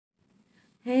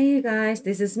Hey you guys,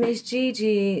 this is Miss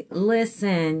Gigi.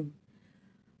 Listen,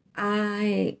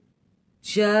 I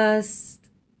just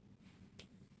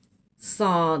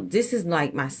saw this is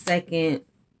like my second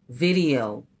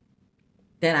video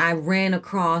that I ran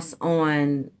across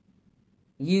on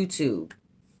YouTube,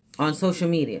 on social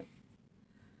media.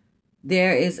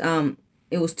 There is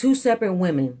it was two separate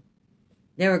women.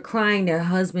 They were crying their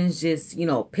husbands just,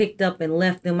 picked up and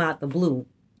left them out the blue.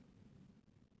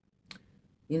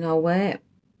 You know what?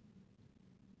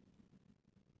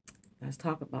 Let's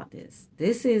talk about this.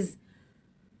 This is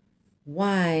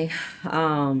why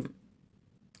I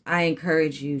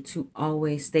encourage you to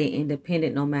always stay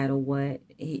independent no matter what.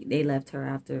 He left her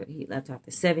after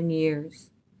 7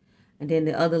 years. And then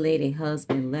the other lady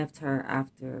husband left her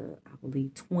after, I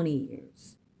believe, 20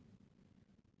 years.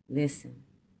 Listen,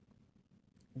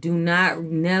 do not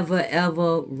never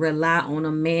ever rely on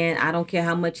a man. I don't care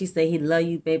how much he say he love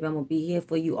you, baby. I'm going to be here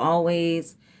for you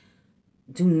always.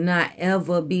 Do not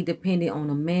ever be dependent on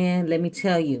a man. Let me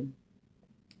tell you.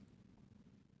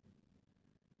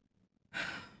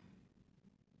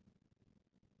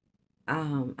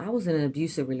 I was in an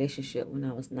abusive relationship when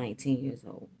I was 19 years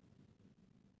old.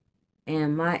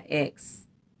 And my ex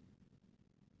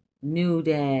knew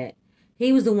that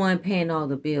he was the one paying all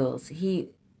the bills.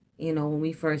 When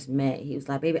we first met, he was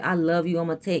like, baby, I love you. I'm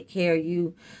going to take care of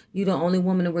you. You the only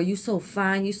woman in the world. You so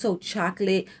fine. You so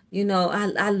chocolate.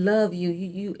 I love you.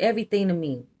 You everything to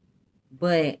me.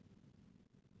 But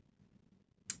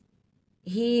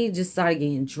he just started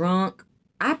getting drunk.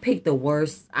 I picked the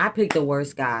worst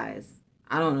guys.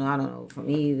 I don't know. For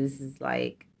me, this is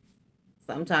like,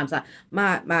 sometimes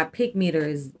my pick meter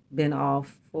has been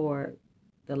off for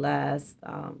the last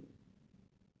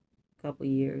couple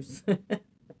years.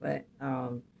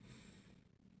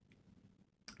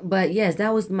 but yes,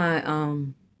 that was my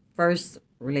first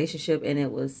relationship, and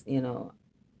it was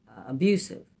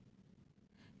abusive.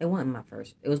 It wasn't my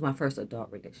first. It was my first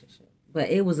adult relationship, but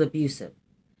it was abusive.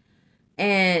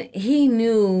 And he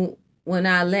knew when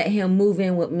I let him move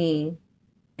in with me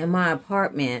in my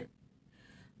apartment,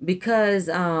 because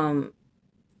I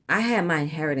had my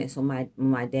inheritance when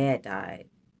my dad died.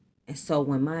 And so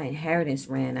when my inheritance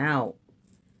ran out,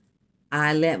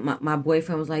 I let my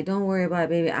boyfriend was like, don't worry about it,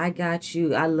 baby. I got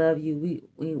you. I love you.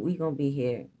 We gonna be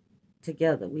here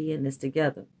together. We in this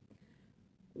together.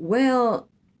 Well,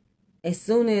 as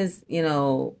soon as,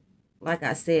 like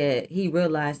I said, he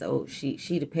realized, oh, she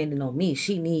depended on me.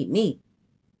 She need me.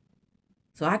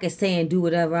 So I could stay and do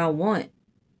whatever I want.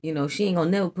 She ain't gonna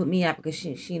never put me out because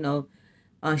she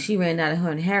ran out of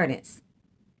her inheritance.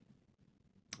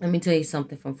 Let me tell you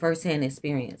something from firsthand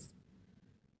experience.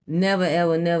 Never,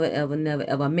 ever, never, ever, never,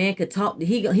 ever. A man could talk.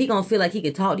 He gonna feel like he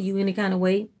could talk to you any kind of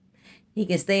way. He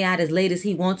can stay out as late as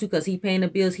he wants to because he paying the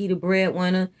bills. He the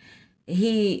breadwinner.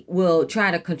 He will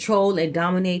try to control and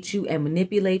dominate you and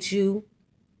manipulate you.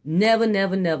 Never,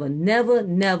 never, never, never,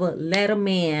 never let a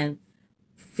man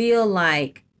feel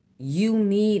like you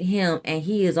need him and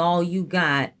he is all you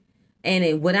got.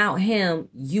 And without him,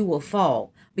 you will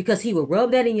fall. Because he will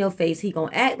rub that in your face. He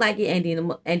gonna act like it, and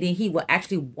then he will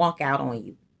actually walk out on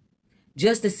you.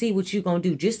 Just to see what you gonna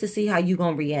do. Just to see how you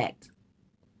gonna react.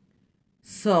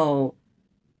 So,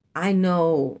 I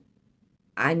know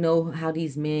how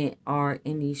these men are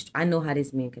in these. I know how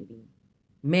these men can be.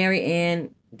 Married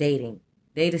and dating.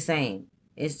 They the same.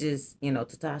 It's just,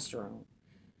 testosterone.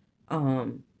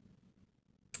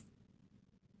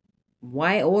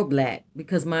 White or black,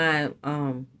 because my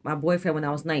boyfriend when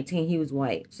I was 19, he was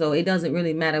white. So it doesn't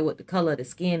really matter what the color of the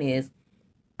skin is.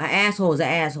 An asshole is an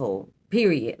asshole.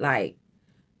 Period. Like,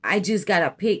 I just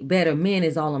gotta pick better men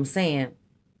is all I'm saying.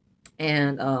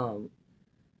 And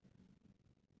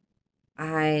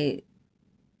I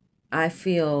I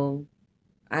feel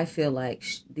like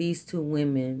these two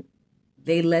women,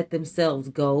 they let themselves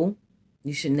go.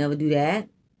 You should never do that.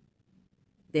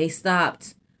 They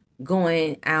stopped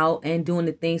going out and doing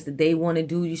the things that they want to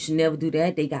do. You should never do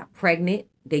that. They got pregnant.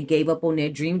 They gave up on their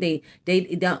dream. I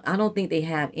don't think they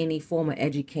have any form of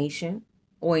education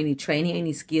or any training,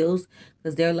 any skills,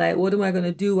 because they're like, what am I going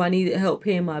to do? I need help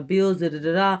paying my bills. Da, da,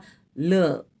 da, da.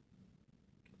 Look,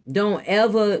 don't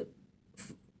ever.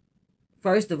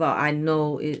 First of all, I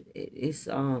know it's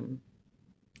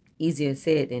easier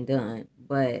said than done,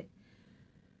 but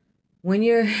when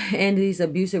you're in these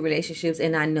abusive relationships,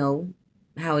 and I know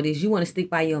how it is, you want to stick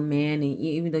by your man, and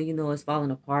even though you know it's falling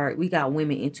apart, we got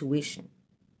women intuition.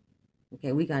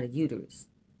 Okay, we got a uterus.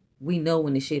 We know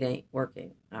when the shit ain't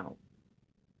working out,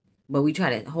 but we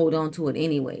try to hold on to it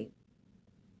anyway.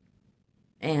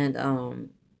 And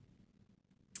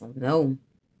no,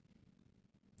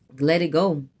 let it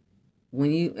go.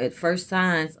 When you at first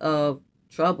signs of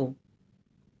trouble,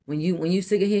 when you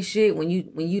sick of his shit, when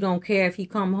you don't care if he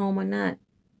come home or not,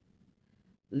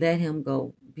 let him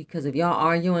go. Because if y'all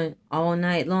arguing all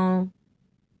night long,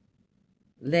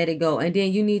 let it go. And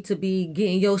then you need to be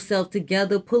getting yourself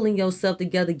together, pulling yourself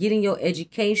together, getting your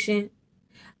education,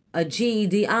 a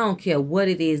GED. I don't care what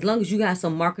it is, as long as you got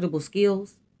some marketable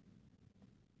skills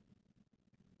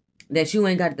that you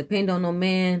ain't got to depend on no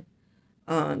man,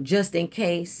 just in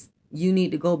case you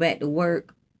need to go back to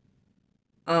work.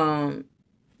 You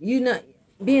know,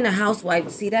 being a housewife,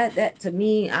 see that to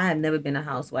me, I have never been a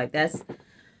housewife. That's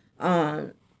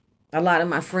a lot of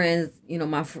my friends,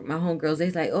 my homegirls,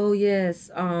 they's like, oh yes,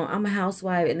 I'm a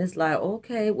housewife, and it's like,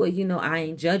 okay, well, I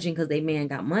ain't judging because they man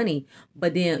got money,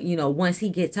 but then once he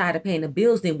get tired of paying the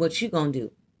bills, then what you gonna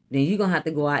do? Then you gonna have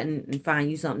to go out and find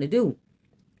you something to do.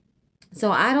 So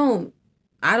I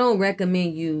don't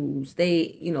recommend you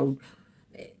stay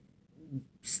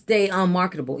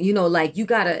unmarketable. Like you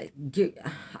gotta get.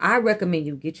 I recommend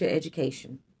you get your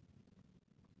education.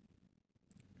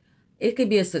 It could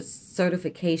be a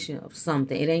certification of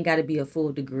something. It ain't got to be a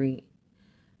full degree.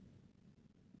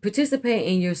 Participate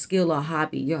in your skill or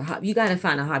hobby. You got to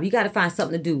find a hobby. You got to find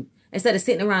something to do. Instead of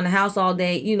sitting around the house all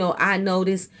day. I know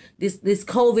this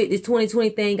COVID, this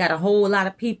 2020 thing got a whole lot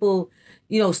of people,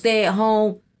 stay at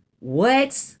home.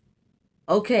 What?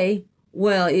 Okay.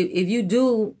 Well, if you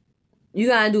do, you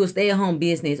got to do a stay at home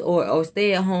business or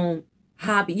stay at home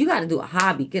hobby. You got to do a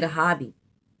hobby. Get a hobby.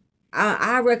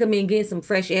 I recommend getting some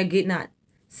fresh air, getting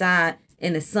outside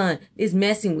in the sun. It's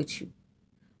messing with you.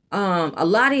 A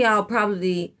lot of y'all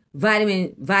probably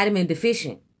vitamin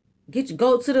deficient.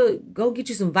 Go get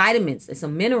you some vitamins and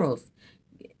some minerals.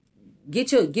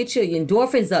 Get your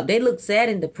endorphins up. They look sad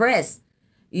and depressed.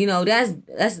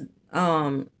 That's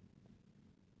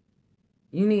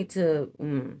you need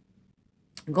to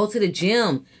go to the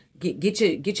gym.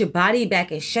 Get your body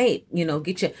back in shape,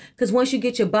 because once you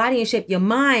get your body in shape, you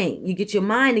get your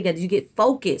mind together, you get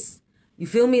focused. You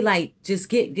feel me? Like just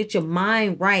get your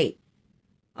mind right.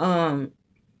 You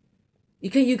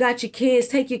got your kids,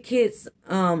 take your kids,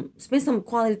 spend some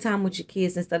quality time with your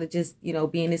kids instead of just,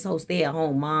 being this whole stay at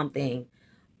home mom thing.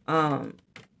 I'm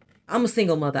a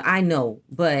single mother, I know,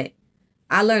 but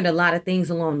I learned a lot of things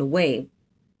along the way.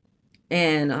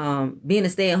 And being a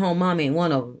stay at home mom ain't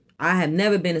one of them. I have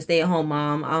never been a stay-at-home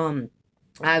mom.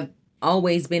 I've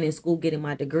always been in school getting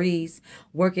my degrees,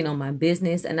 working on my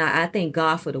business, and I thank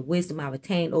God for the wisdom I've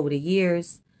attained over the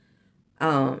years.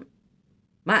 In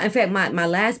fact, my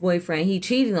last boyfriend, he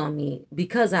cheated on me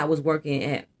because I was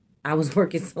working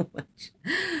so much.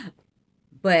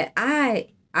 But I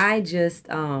just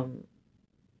don't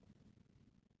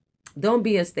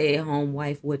be a stay-at-home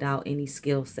wife without any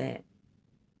skill set.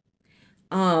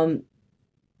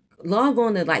 Log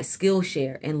on to like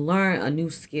Skillshare and learn a new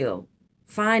skill.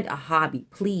 Find a hobby,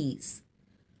 please.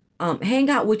 Hang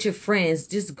out with your friends.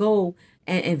 Just go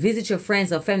and visit your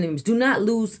friends or family members. Do not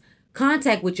lose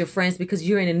contact with your friends because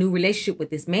you're in a new relationship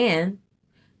with this man.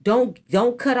 Don't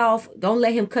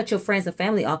let him cut your friends and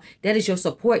family off. That is your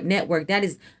support network. That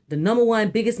is the number one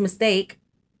biggest mistake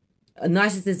a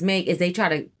narcissist make, is they try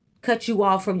to cut you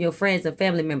off from your friends and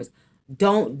family members.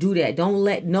 Don't do that. Don't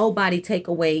let nobody take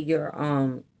away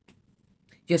your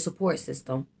support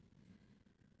system.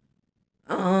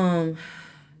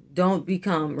 Don't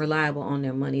become reliable on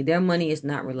their money. Their money is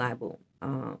not reliable.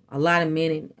 A lot of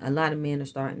men are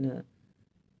starting to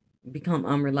become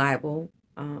unreliable.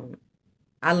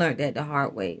 I learned that the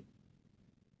hard way,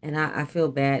 and I feel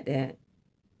bad that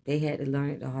they had to learn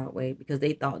it the hard way because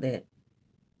they thought that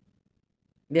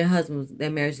their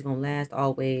marriage is gonna last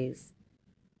always,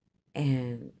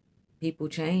 and people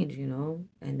change,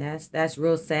 and that's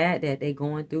real sad that they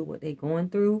going through what they going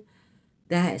through.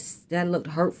 That looked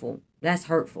hurtful. That's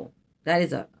hurtful. That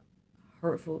is a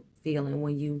hurtful feeling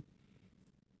when you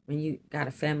got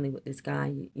a family with this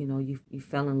guy. You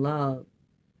fell in love,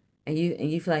 and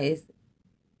you feel like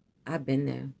I've been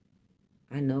there.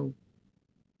 I know.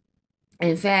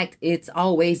 In fact, it's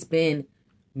always been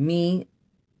me.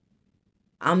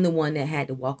 I'm the one that had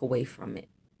to walk away from it.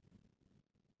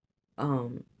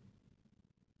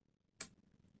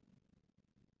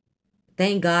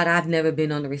 Thank God I've never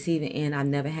been on the receiving end. I've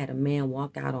never had a man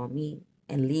walk out on me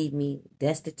and leave me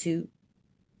destitute.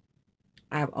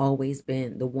 I've always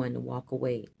been the one to walk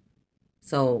away.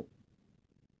 So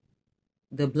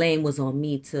the blame was on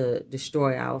me to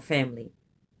destroy our family.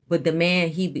 But the man,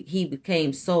 he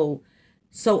became so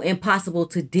impossible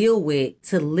to deal with,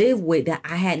 to live with, that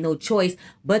I had no choice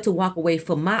but to walk away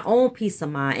for my own peace of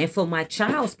mind and for my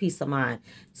child's peace of mind.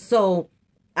 So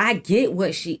I get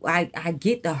what I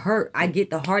get the hurt, I get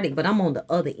the heartache, but I'm on the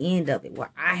other end of it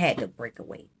where I had to break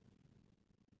away.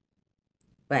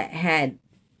 But had,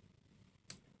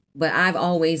 but I've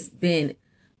always been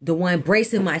the one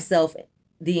bracing myself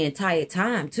the entire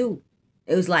time too.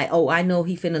 It was like, oh, I know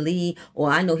he finna leave, or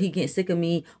I know he getting sick of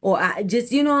me, or I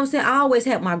just, you know what I'm saying? I always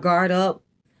had my guard up,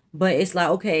 but it's like,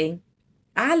 okay,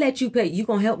 I let you pay. You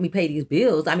gonna help me pay these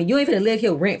bills. I mean, you ain't finna live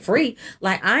here rent free.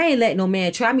 Like, I ain't let no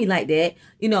man try me like that.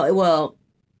 You know, well,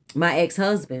 my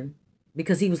ex-husband,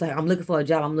 because he was like, I'm looking for a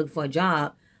job. I'm looking for a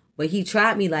job. But he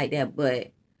tried me like that.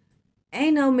 But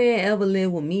ain't no man ever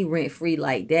lived with me rent free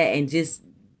like that and just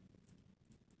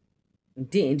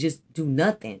didn't just do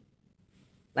nothing.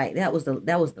 Like, that was the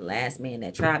last man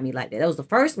that tried me like that. That was the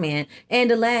first man and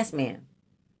the last man.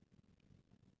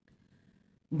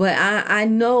 But I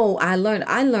know I learned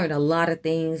a lot of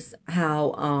things,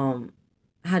 how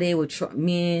they would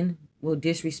men will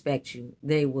disrespect you.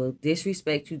 They will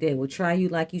disrespect you. They will try you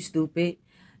like you stupid,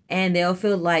 and they'll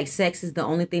feel like sex is the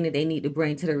only thing that they need to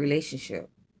bring to the relationship.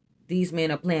 These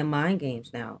men are playing mind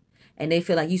games now, and they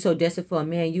feel like you so desperate for a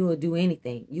man, you will do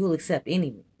anything. You will accept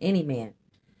any man,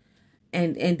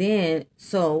 and then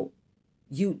so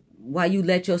you while you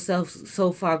let yourself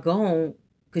so far gone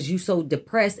because you so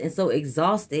depressed and so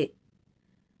exhausted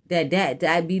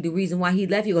that be the reason why he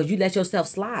left you, because you let yourself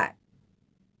slide.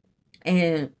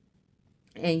 And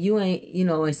you ain't,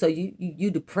 and so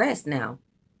you depressed now,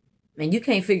 and you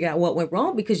can't figure out what went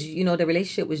wrong, because the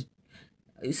relationship was,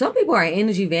 some people are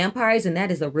energy vampires, and that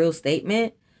is a real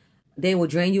statement. They will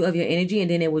drain you of your energy,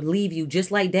 and then they will leave you just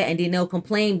like that, and then they'll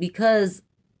complain because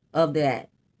of that.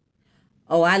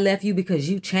 Oh, I left you because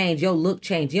you changed. Your look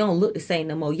changed. You don't look the same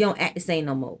no more. You don't act the same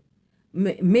no more.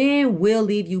 Men will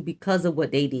leave you because of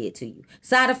what they did to you.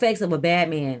 Side effects of a bad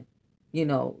man,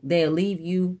 they'll leave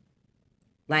you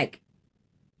like,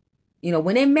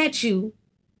 when they met you,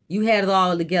 you had it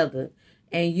all together,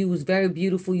 and you was very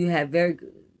beautiful. You had very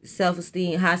good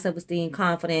self-esteem, high self-esteem,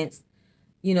 confidence,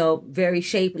 very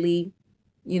shapely.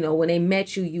 When they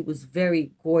met you, you was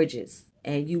very gorgeous,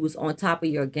 and you was on top of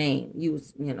your game. You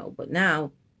was, but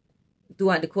now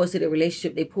throughout the course of the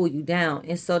relationship, they pull you down.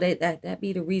 And so that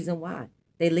be the reason why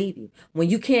they leave you.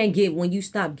 When you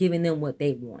stop giving them what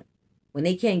they want, when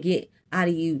they can't get out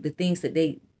of you the things that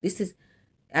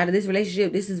out of this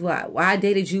relationship, this is why I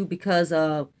dated you, because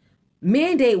of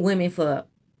men date women for,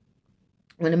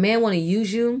 when a man want to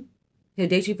use you, he'll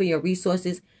date you for your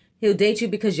resources. He'll date you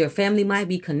because your family might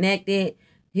be connected.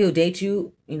 He'll date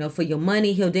you, for your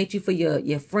money. He'll date you for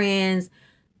your friends.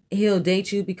 He'll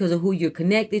date you because of who you're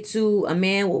connected to. A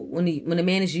man, when a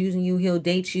man is using you, he'll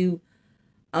date you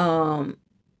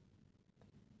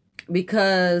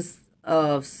because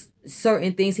of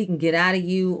certain things he can get out of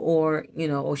you, or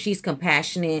or she's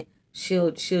compassionate.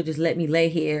 She'll just let me lay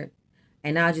here,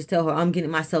 and I'll just tell her I'm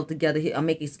getting myself together. I'll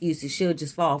make excuses. She'll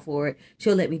just fall for it.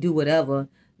 She'll let me do whatever.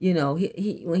 He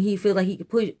when he feels like he can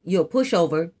push you a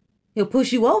pushover, he'll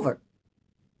push you over.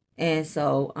 And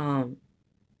so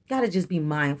gotta just be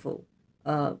mindful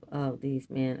of these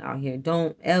men out here.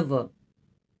 Don't ever,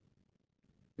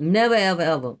 never ever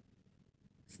ever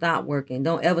stop working.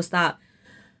 Don't ever stop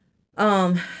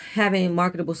having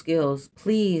marketable skills.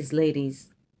 Please,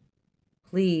 ladies,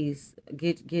 please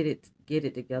get it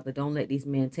together. Don't let these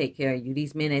men take care of you.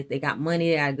 These men, they got money,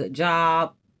 they got a good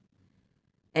job,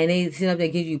 and they sit up there,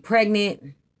 get you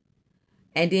pregnant,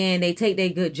 and then they take their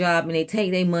good job and they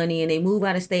take their money and they move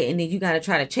out of state, and then you got to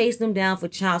try to chase them down for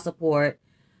child support,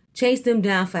 chase them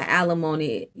down for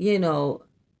alimony.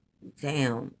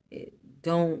 Damn,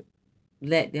 don't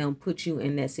let them put you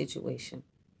in that situation.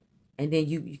 And then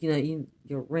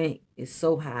your rent is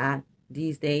so high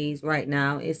these days. Right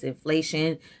now, it's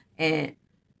inflation, and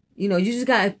you just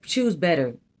gotta choose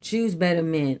better. Choose better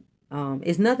men.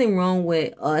 It's nothing wrong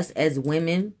with us as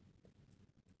women,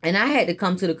 and I had to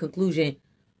come to the conclusion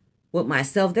with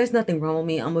myself. There's nothing wrong with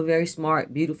me. I'm a very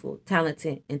smart, beautiful,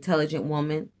 talented, intelligent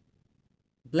woman,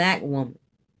 black woman.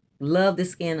 Love the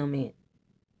skin on men.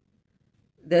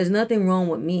 There's nothing wrong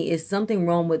with me. It's something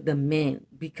wrong with the men,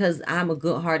 because I'm a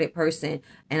good-hearted person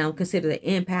and I'm considered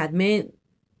an empath. Men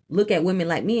look at women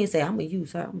like me and say, I'm going to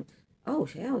use her. Oh,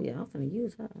 hell yeah, I'm going to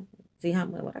use her. See how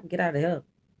much I can get out of her.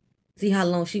 See how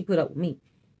long she put up with me.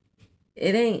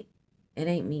 It ain't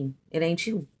me. It ain't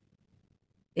you.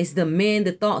 It's the men,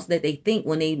 the thoughts that they think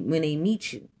when they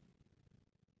meet you.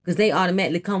 Because they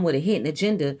automatically come with a hidden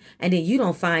agenda, and then you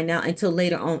don't find out until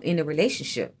later on in the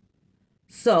relationship.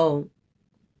 So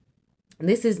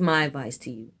this is my advice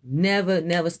to you.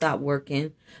 Never stop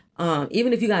working.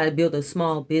 Even if you got to build a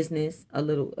small business,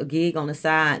 a gig on the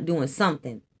side, doing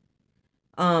something.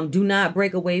 Do not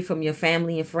break away from your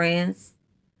family and friends.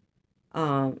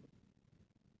 Go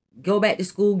back to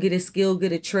school, get a skill,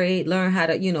 get a trade, learn how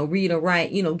to, read or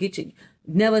write, get your,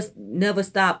 never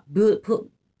stop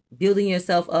building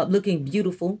yourself up, looking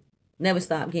beautiful. Never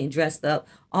stop getting dressed up.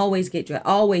 Always get dressed.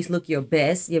 Always look your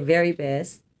best, your very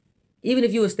best. Even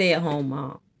if you're a stay-at-home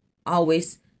mom,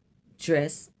 always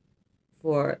dress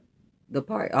for the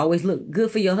part. Always look good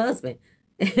for your husband.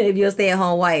 If you're a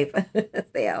stay-at-home wife,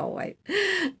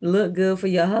 look good for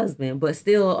your husband, but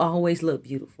still always look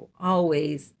beautiful.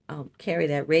 Always carry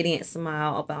that radiant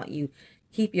smile about you.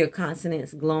 Keep your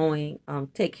consonants glowing.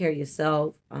 Take care of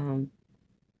yourself.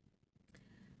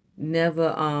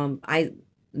 Never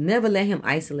let him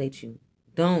isolate you.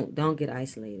 Don't get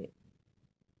isolated.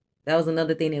 That was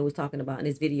another thing they was talking about in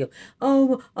this video.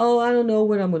 Oh, I don't know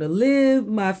where I'm going to live.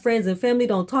 My friends and family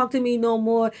don't talk to me no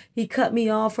more. He cut me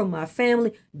off from my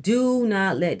family. Do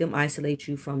not let them isolate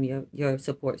you from your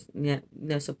support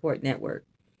network.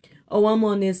 Oh, I'm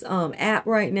on this app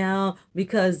right now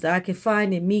because I can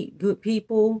find and meet good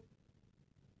people.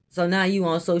 So now you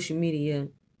on social media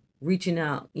reaching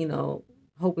out,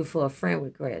 hoping for a friend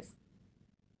request.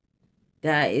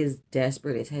 That is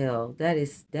desperate as hell. That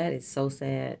is so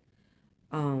sad.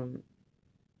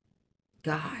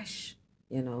 Gosh,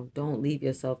 don't leave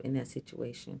yourself in that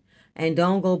situation, and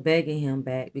don't go begging him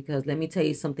back, because let me tell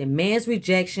you something, man's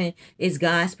rejection is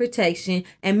God's protection,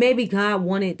 and maybe God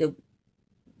wanted to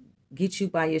get you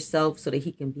by yourself so that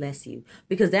he can bless you,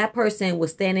 because that person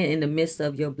was standing in the midst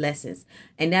of your blessings,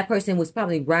 and that person was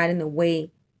probably riding your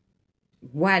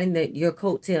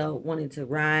coattail, wanting to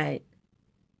ride.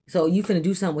 So you finna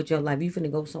do something with your life. You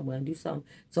finna go somewhere and do something.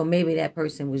 So maybe that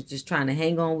person was just trying to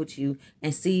hang on with you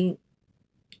and see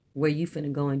where you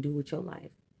finna go and do with your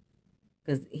life.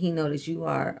 Because he knows that you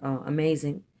are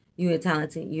amazing. You are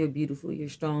talented. You're beautiful. You're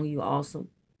strong. You're awesome.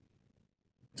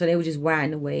 So they were just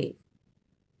riding the wave.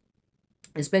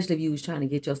 Especially if you was trying to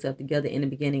get yourself together in the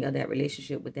beginning of that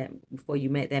relationship with that, before you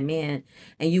met that man,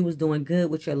 and you was doing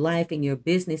good with your life and your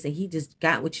business, and he just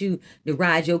got with you to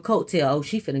ride your coattail. Oh,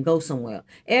 she finna go somewhere.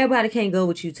 Everybody can't go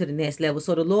with you to the next level.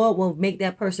 So the Lord will make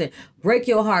that person break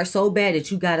your heart so bad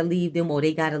that you got to leave them, or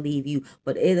they got to leave you.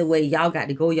 But either way, y'all got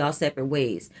to go y'all separate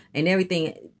ways. And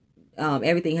everything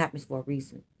happens for a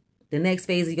reason. The next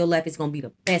phase of your life is going to be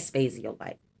the best phase of your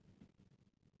life.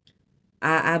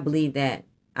 I believe that.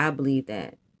 I believe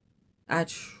that. I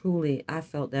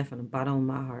felt that from the bottom of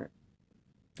my heart.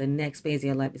 The next phase of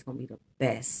your life is going to be the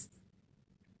best.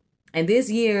 And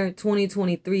this year,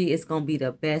 2023, is going to be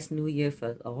the best new year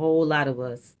for a whole lot of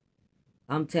us.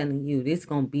 I'm telling you, this is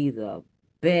going to be the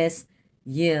best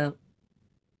year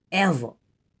ever.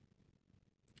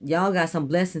 Y'all got some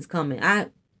blessings coming. I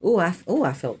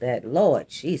felt that. Lord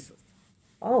Jesus.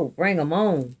 Oh, bring them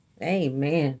on.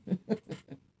 Amen.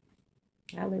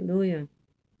 Hallelujah.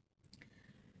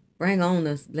 Bring on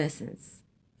those blessings.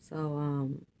 So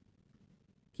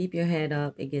keep your head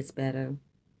up. It gets better.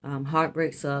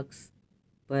 Heartbreak sucks,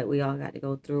 but we all got to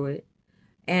go through it.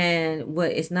 And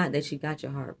it's not that you got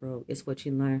your heart broke. It's what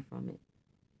you learn from it.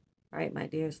 All right, my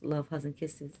dears. Love, hugs, and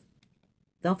kisses.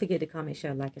 Don't forget to comment,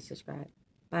 share, like, and subscribe.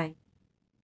 Bye.